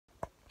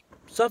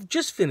So I've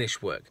just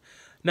finished work.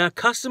 Now,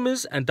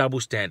 customers and double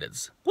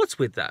standards. What's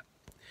with that?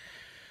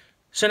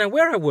 So now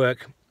where I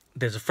work,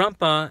 there's a front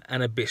bar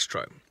and a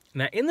bistro.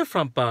 Now in the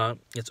front bar,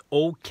 it's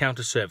all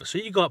counter service. So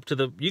you go up to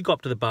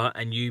the bar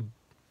and you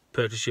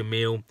purchase your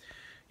meal,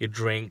 your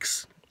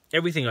drinks,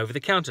 everything over the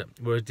counter.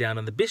 Whereas down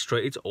in the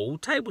bistro, it's all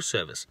table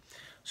service.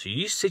 So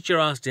you sit your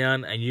ass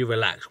down and you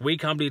relax. We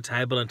come to your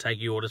table and take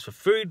your orders for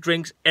food,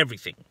 drinks,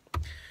 everything.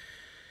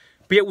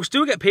 But yet we'll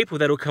still get people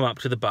that will come up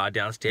to the bar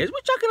downstairs,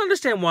 which I can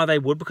understand why they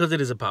would, because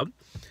it is a pub.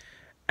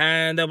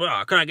 And they'll be,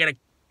 oh, can I get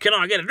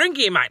a drink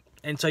here, mate?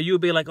 And so you'll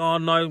be like, oh,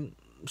 no,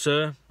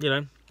 sir,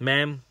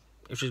 ma'am,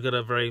 if she's got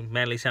a very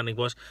manly sounding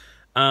voice,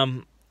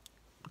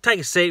 take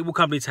a seat, we'll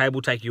come to your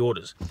table, take your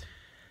orders.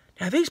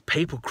 Now, these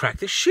people crack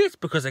the shit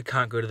because they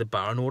can't go to the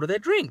bar and order their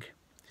drink.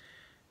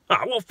 Oh,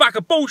 what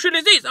fucking bullshit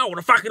is this? I want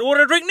to fucking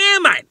order a drink now,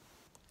 mate.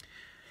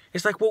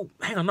 It's like, well,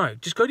 hang on, no.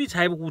 Just go to your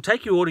table. We'll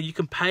take your order. You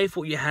can pay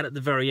for what you had at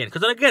the very end.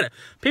 Because I get it.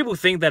 People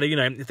think that,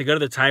 if they go to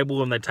the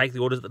table and they take the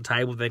orders at the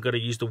table, they've got to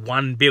use the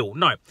one bill.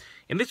 No.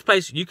 In this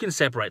place, you can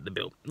separate the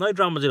bill. No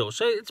dramas at all.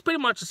 So it's pretty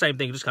much the same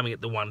thing, just coming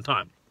at the one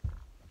time.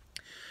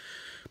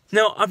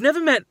 Now, I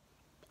don't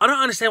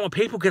understand why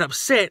people get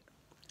upset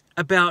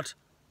about,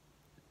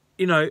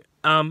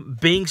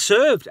 being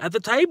served at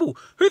the table.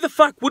 Who the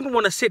fuck wouldn't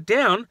want to sit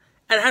down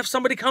and have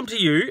somebody come to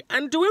you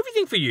and do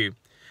everything for you?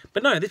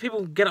 But no, these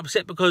people get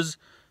upset because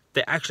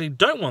they actually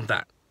don't want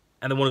that.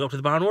 And they want to go up to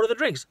the bar and order the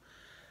drinks.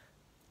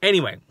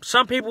 Anyway,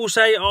 some people will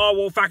say, oh,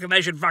 well, fucking, they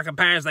should fucking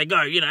pay as they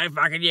go.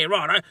 Fucking, yeah,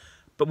 right.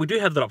 But we do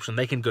have that option.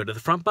 They can go to the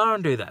front bar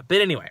and do that.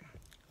 But anyway,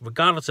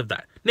 regardless of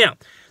that. Now,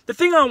 the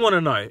thing I want to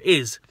know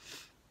is,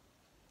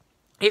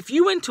 if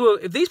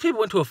these people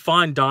went to a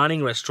fine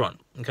dining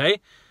restaurant, okay?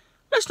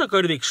 Let's not go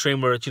to the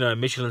extreme where it's,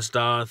 Michelin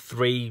star,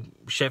 3,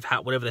 chef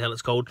hat, whatever the hell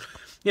it's called.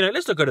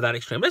 Let's not go to that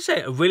extreme. Let's say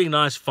a really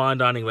nice fine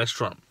dining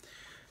restaurant.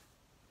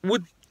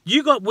 Would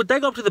they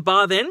go up to the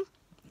bar then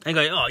and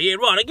go, oh, yeah,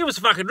 right, give us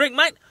a fucking drink,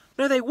 mate?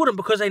 No, they wouldn't,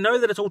 because they know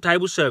that it's all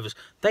table service.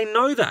 They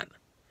know that.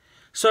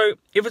 So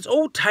if it's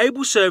all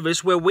table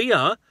service where we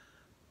are,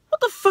 what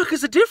the fuck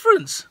is the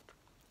difference?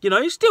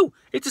 Still,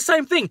 it's the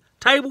same thing.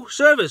 Table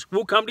service.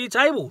 We'll come to your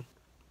table.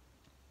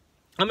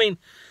 I mean,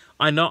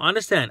 I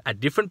understand. At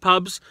different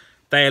pubs,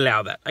 they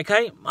allow that,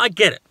 okay? I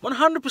get it.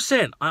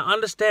 100%. I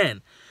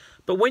understand.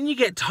 But when you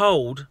get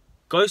told,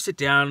 go sit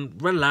down,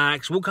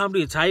 relax, we'll come to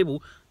your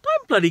table,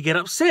 don't bloody get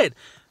upset.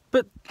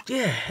 But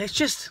yeah,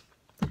 it's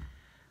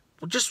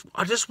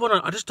I just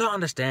don't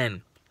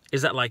understand.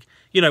 Is that like,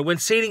 when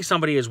seating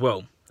somebody as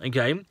well,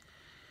 okay?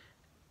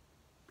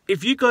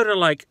 If you go to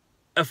like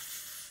a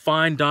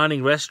fine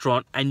dining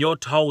restaurant and you're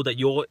told that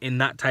you're in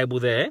that table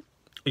there,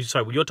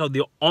 you're told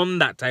you're on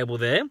that table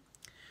there,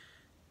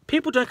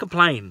 people don't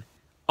complain.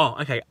 Oh,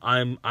 okay,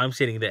 I'm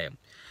sitting there.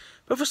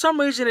 But for some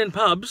reason in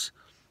pubs,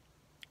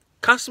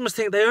 customers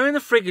think they own the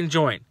friggin'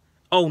 joint.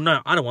 Oh,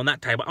 no, I don't want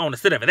that table. I want to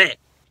sit over there.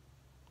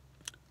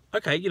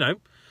 Okay,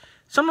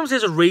 sometimes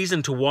there's a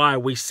reason to why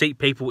we seat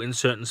people in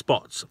certain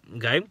spots,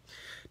 okay?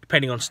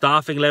 Depending on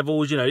staffing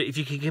levels,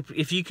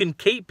 if you can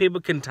keep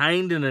people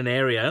contained in an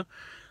area,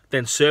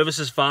 then service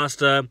is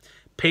faster,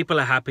 people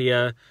are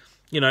happier,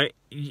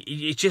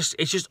 it's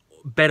just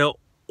better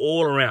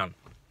all around.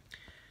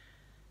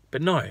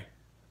 But no,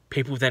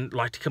 people then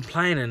like to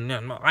complain and,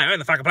 I own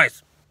the fucking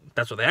place.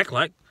 That's what they act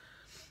like.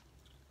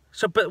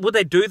 So, but would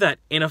they do that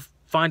in a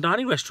fine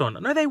dining restaurant?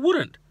 No, they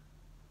wouldn't.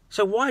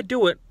 So why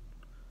do it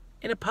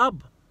in a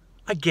pub?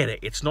 I get it.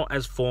 It's not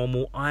as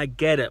formal. I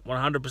get it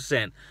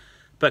 100%.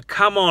 But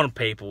come on,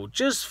 people.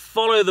 Just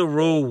follow the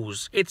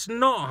rules. It's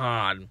not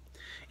hard.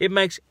 It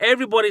makes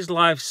everybody's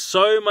life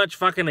so much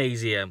fucking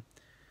easier.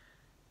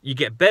 You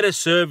get better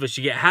service.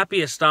 You get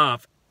happier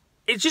staff.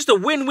 It's just a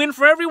win-win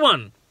for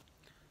everyone.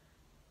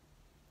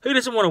 Who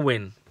doesn't want to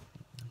win?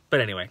 But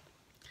anyway,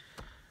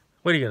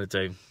 what are you going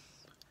to do?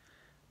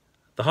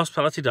 The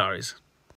Hospitality Diaries.